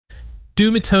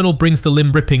Doom Eternal brings the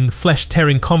limb-ripping,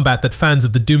 flesh-tearing combat that fans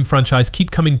of the Doom franchise keep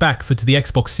coming back for to the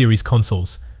Xbox Series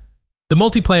consoles. The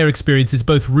multiplayer experience is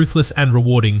both ruthless and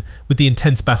rewarding, with the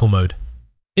intense battle mode.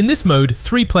 In this mode,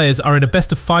 3 players are in a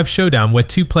best-of-5 showdown where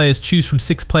 2 players choose from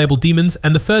 6 playable demons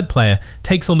and the 3rd player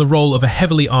takes on the role of a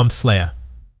heavily armed slayer.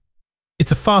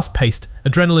 It's a fast-paced,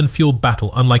 adrenaline-fueled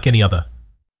battle unlike any other.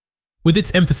 With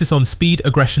its emphasis on speed,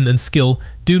 aggression, and skill,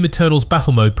 Doom Eternal's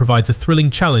battle mode provides a thrilling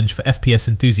challenge for FPS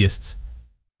enthusiasts.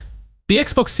 The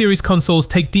Xbox Series consoles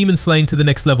take demon slaying to the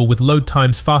next level with load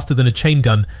times faster than a chain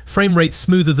gun, frame rates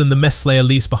smoother than the mess Slayer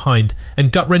leaves behind,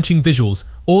 and gut-wrenching visuals,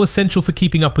 all essential for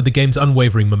keeping up with the game's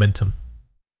unwavering momentum.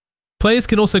 Players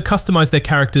can also customize their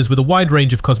characters with a wide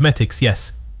range of cosmetics,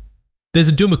 yes. There's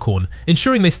a Doomicorn,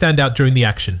 ensuring they stand out during the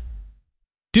action.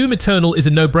 Doom Eternal is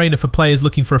a no-brainer for players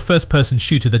looking for a first-person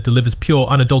shooter that delivers pure,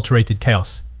 unadulterated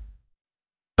chaos.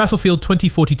 Battlefield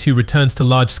 2042 returns to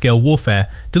large-scale warfare,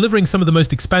 delivering some of the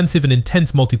most expansive and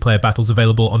intense multiplayer battles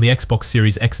available on the Xbox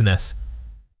Series X and S.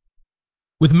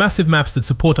 With massive maps that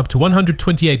support up to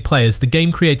 128 players, the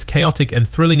game creates chaotic and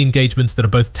thrilling engagements that are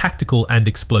both tactical and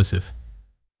explosive.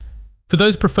 For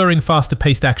those preferring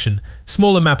faster-paced action,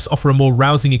 smaller maps offer a more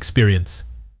rousing experience.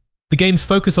 The game's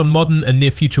focus on modern and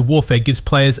near-future warfare gives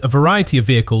players a variety of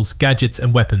vehicles, gadgets,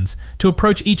 and weapons to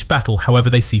approach each battle however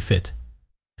they see fit.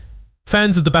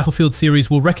 Fans of the Battlefield series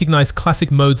will recognize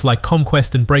classic modes like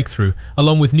Conquest and Breakthrough,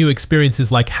 along with new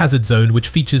experiences like Hazard Zone, which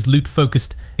features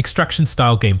loot-focused,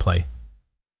 extraction-style gameplay.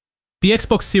 The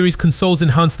Xbox Series consoles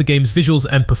enhance the game's visuals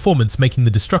and performance, making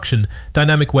the destruction,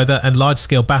 dynamic weather, and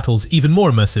large-scale battles even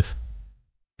more immersive.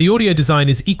 The audio design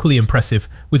is equally impressive,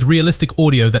 with realistic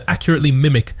audio that accurately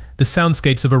mimic the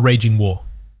soundscapes of a raging war.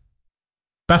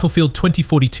 Battlefield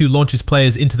 2042 launches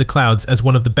players into the clouds as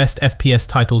one of the best FPS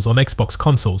titles on Xbox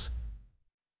consoles.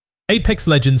 Apex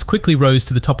Legends quickly rose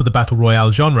to the top of the Battle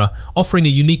Royale genre, offering a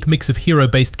unique mix of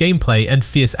hero-based gameplay and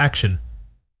fierce action.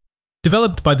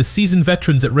 Developed by the seasoned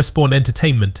veterans at Respawn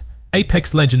Entertainment,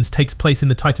 Apex Legends takes place in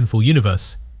the Titanfall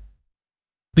universe.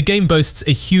 The game boasts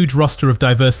a huge roster of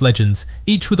diverse legends,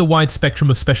 each with a wide spectrum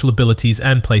of special abilities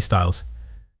and playstyles.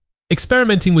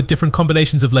 Experimenting with different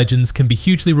combinations of legends can be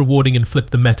hugely rewarding and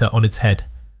flip the meta on its head.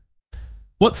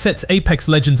 What sets Apex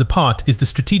Legends apart is the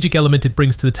strategic element it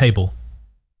brings to the table.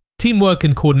 Teamwork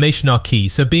and coordination are key,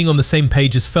 so being on the same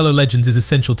page as fellow legends is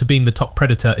essential to being the top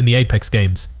predator in the Apex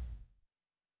games.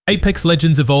 Apex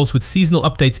Legends evolves with seasonal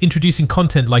updates introducing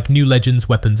content like new legends,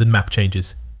 weapons, and map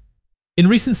changes. In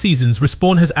recent seasons,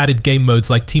 Respawn has added game modes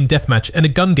like Team Deathmatch and a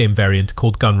gun game variant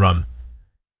called Gun Run.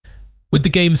 With the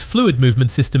game's fluid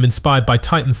movement system inspired by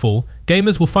Titanfall,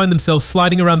 gamers will find themselves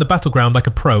sliding around the battleground like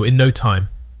a pro in no time.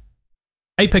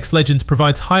 Apex Legends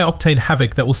provides high-octane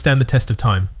havoc that will stand the test of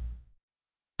time.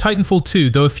 Titanfall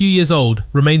 2, though a few years old,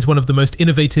 remains one of the most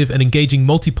innovative and engaging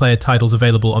multiplayer titles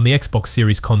available on the Xbox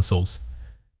Series consoles.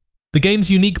 The game's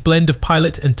unique blend of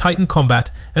pilot and Titan combat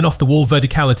and off-the-wall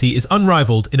verticality is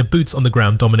unrivaled in a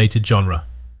boots-on-the-ground dominated genre.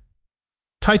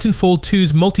 Titanfall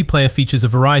 2's multiplayer features a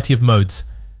variety of modes,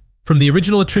 from the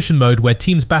original attrition mode where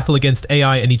teams battle against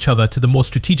AI and each other to the more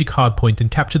strategic hardpoint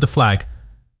and capture the flag,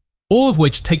 all of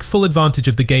which take full advantage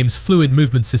of the game's fluid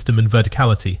movement system and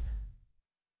verticality.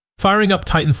 Firing up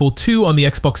Titanfall 2 on the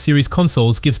Xbox Series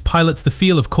consoles gives pilots the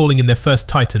feel of calling in their first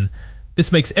Titan.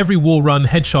 This makes every wall run,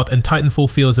 headshot, and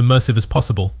Titanfall feel as immersive as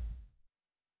possible.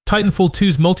 Titanfall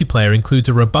 2's multiplayer includes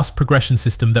a robust progression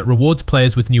system that rewards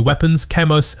players with new weapons,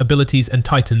 camos, abilities, and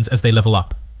Titans as they level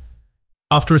up.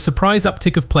 After a surprise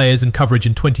uptick of players and coverage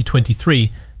in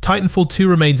 2023, Titanfall 2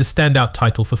 remains a standout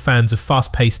title for fans of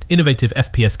fast-paced, innovative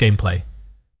FPS gameplay.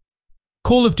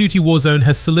 Call of Duty Warzone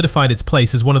has solidified its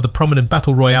place as one of the prominent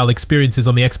Battle Royale experiences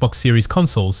on the Xbox Series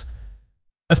consoles.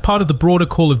 As part of the broader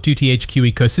Call of Duty HQ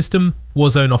ecosystem,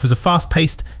 Warzone offers a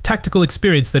fast-paced, tactical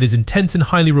experience that is intense and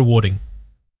highly rewarding.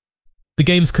 The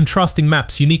game's contrasting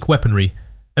maps, unique weaponry,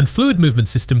 and fluid movement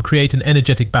system create an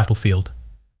energetic battlefield.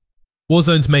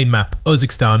 Warzone's main map,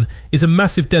 Urzikstan, is a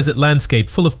massive desert landscape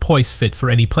full of poise fit for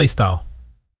any playstyle.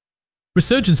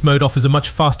 Resurgence mode offers a much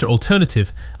faster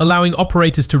alternative, allowing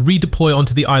operators to redeploy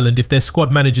onto the island if their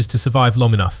squad manages to survive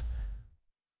long enough.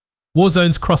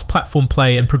 Warzone's cross-platform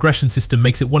play and progression system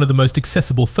makes it one of the most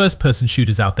accessible first-person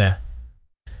shooters out there.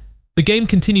 The game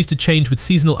continues to change with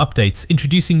seasonal updates,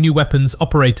 introducing new weapons,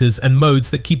 operators, and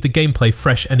modes that keep the gameplay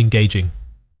fresh and engaging.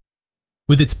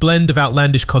 With its blend of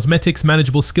outlandish cosmetics,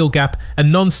 manageable skill gap,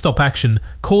 and non-stop action,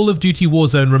 Call of Duty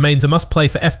Warzone remains a must-play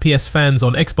for FPS fans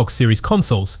on Xbox Series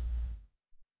consoles.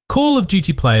 Call of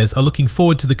Duty players are looking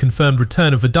forward to the confirmed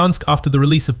return of Verdansk after the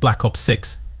release of Black Ops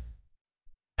 6.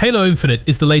 Halo Infinite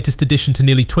is the latest addition to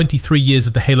nearly 23 years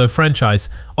of the Halo franchise,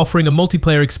 offering a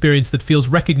multiplayer experience that feels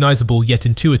recognizable yet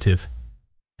intuitive.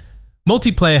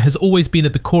 Multiplayer has always been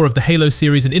at the core of the Halo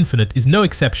series, and Infinite is no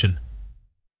exception,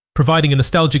 providing a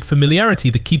nostalgic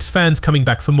familiarity that keeps fans coming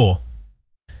back for more.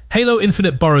 Halo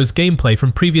Infinite borrows gameplay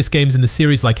from previous games in the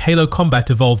series like Halo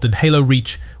Combat Evolved and Halo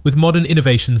Reach, with modern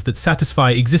innovations that satisfy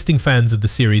existing fans of the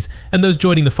series and those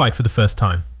joining the fight for the first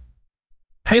time.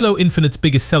 Halo Infinite's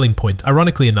biggest selling point,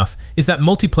 ironically enough, is that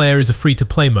multiplayer is a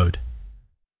free-to-play mode.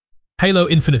 Halo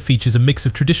Infinite features a mix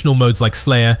of traditional modes like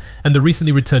Slayer and the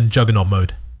recently returned Juggernaut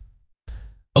mode.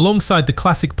 Alongside the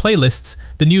classic playlists,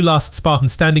 the new Last Spartan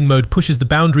Standing mode pushes the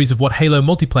boundaries of what Halo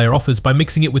multiplayer offers by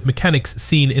mixing it with mechanics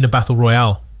seen in a battle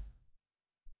royale.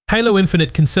 Halo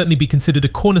Infinite can certainly be considered a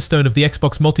cornerstone of the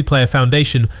Xbox multiplayer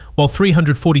foundation, while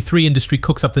 343 Industry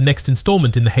cooks up the next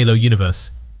installment in the Halo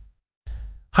universe.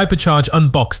 Hypercharge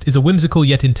Unboxed is a whimsical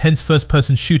yet intense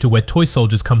first-person shooter where toy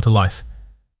soldiers come to life.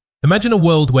 Imagine a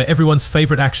world where everyone's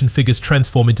favorite action figures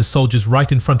transform into soldiers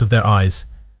right in front of their eyes.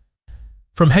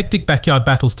 From hectic backyard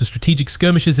battles to strategic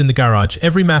skirmishes in the garage,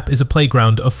 every map is a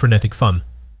playground of frenetic fun.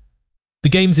 The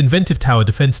game's inventive tower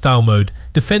defense style mode,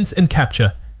 Defense and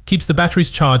Capture, keeps the batteries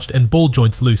charged and ball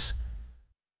joints loose.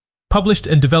 Published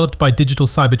and developed by Digital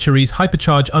Cybercherries,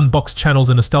 Hypercharge Unboxed channels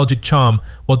a nostalgic charm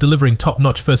while delivering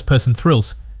top-notch first-person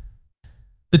thrills.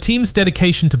 The team's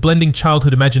dedication to blending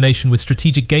childhood imagination with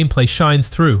strategic gameplay shines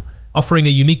through, offering a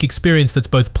unique experience that's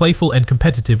both playful and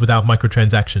competitive without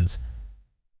microtransactions.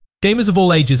 Gamers of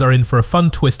all ages are in for a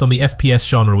fun twist on the FPS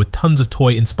genre with tons of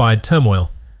toy-inspired turmoil.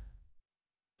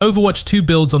 Overwatch 2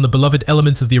 builds on the beloved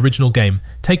elements of the original game,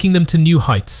 taking them to new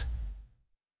heights.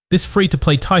 This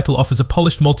free-to-play title offers a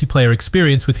polished multiplayer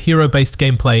experience with hero-based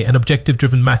gameplay and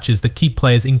objective-driven matches that keep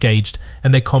players engaged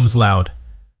and their comms loud.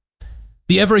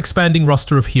 The ever-expanding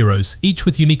roster of heroes, each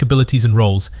with unique abilities and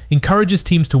roles, encourages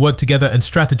teams to work together and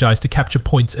strategize to capture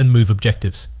points and move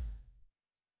objectives.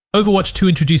 Overwatch 2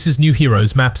 introduces new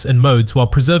heroes, maps, and modes while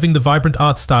preserving the vibrant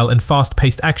art style and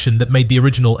fast-paced action that made the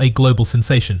original a global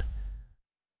sensation.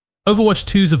 Overwatch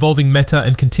 2's evolving meta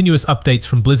and continuous updates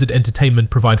from Blizzard Entertainment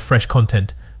provide fresh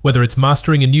content, whether it's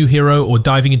mastering a new hero or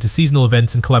diving into seasonal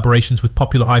events and collaborations with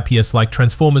popular IPs like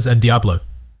Transformers and Diablo.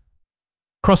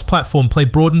 Cross-platform play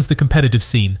broadens the competitive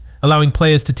scene, allowing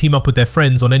players to team up with their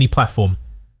friends on any platform.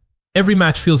 Every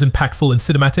match feels impactful and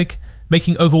cinematic,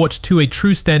 making Overwatch 2 a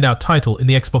true standout title in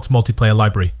the Xbox multiplayer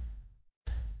library.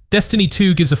 Destiny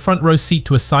 2 gives a front-row seat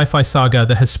to a sci-fi saga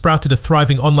that has sprouted a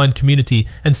thriving online community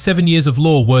and 7 years of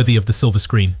lore worthy of the silver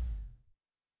screen.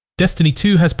 Destiny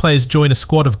 2 has players join a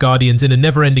squad of Guardians in a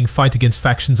never-ending fight against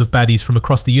factions of baddies from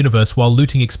across the universe while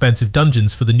looting expansive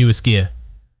dungeons for the newest gear.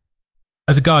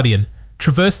 As a Guardian,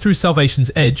 traverse through Salvation's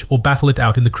Edge or battle it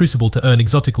out in the Crucible to earn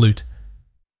exotic loot.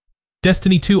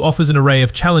 Destiny 2 offers an array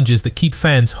of challenges that keep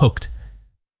fans hooked.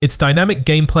 Its dynamic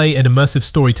gameplay and immersive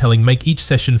storytelling make each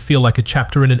session feel like a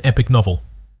chapter in an epic novel.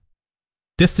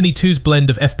 Destiny 2's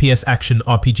blend of FPS action,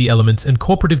 RPG elements, and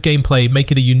cooperative gameplay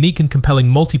make it a unique and compelling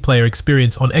multiplayer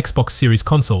experience on Xbox Series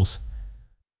consoles.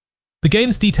 The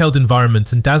game's detailed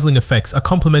environments and dazzling effects are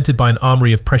complemented by an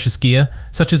armory of precious gear,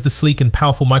 such as the sleek and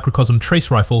powerful Microcosm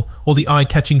Trace Rifle or the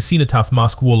eye-catching Cenotaph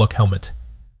Mask Warlock helmet.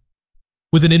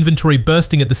 With an inventory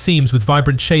bursting at the seams with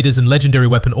vibrant shaders and legendary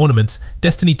weapon ornaments,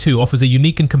 Destiny 2 offers a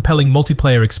unique and compelling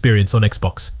multiplayer experience on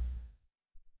Xbox.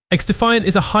 XDefiant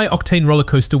is a high-octane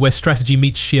rollercoaster where strategy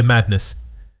meets sheer madness.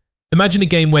 Imagine a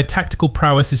game where tactical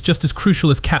prowess is just as crucial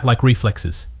as cat-like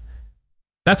reflexes.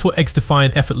 That's what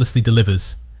XDefiant effortlessly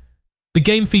delivers. The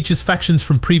game features factions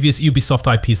from previous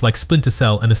Ubisoft IPs like Splinter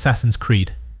Cell and Assassin's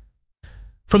Creed.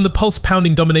 From the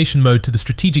pulse-pounding domination mode to the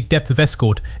strategic depth of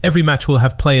Escort, every match will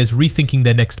have players rethinking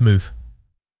their next move.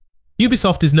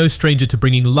 Ubisoft is no stranger to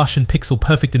bringing lush and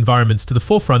pixel-perfect environments to the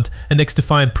forefront, and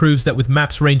XDefiant proves that with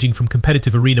maps ranging from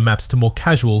competitive arena maps to more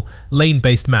casual,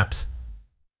 lane-based maps.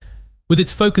 With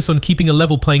its focus on keeping a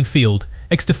level playing field,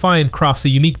 XDefiant crafts a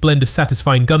unique blend of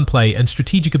satisfying gunplay and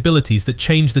strategic abilities that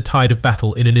change the tide of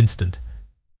battle in an instant.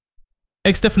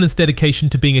 XDefiant's dedication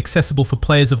to being accessible for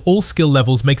players of all skill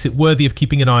levels makes it worthy of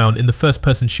keeping an eye on in the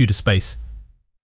first-person shooter space.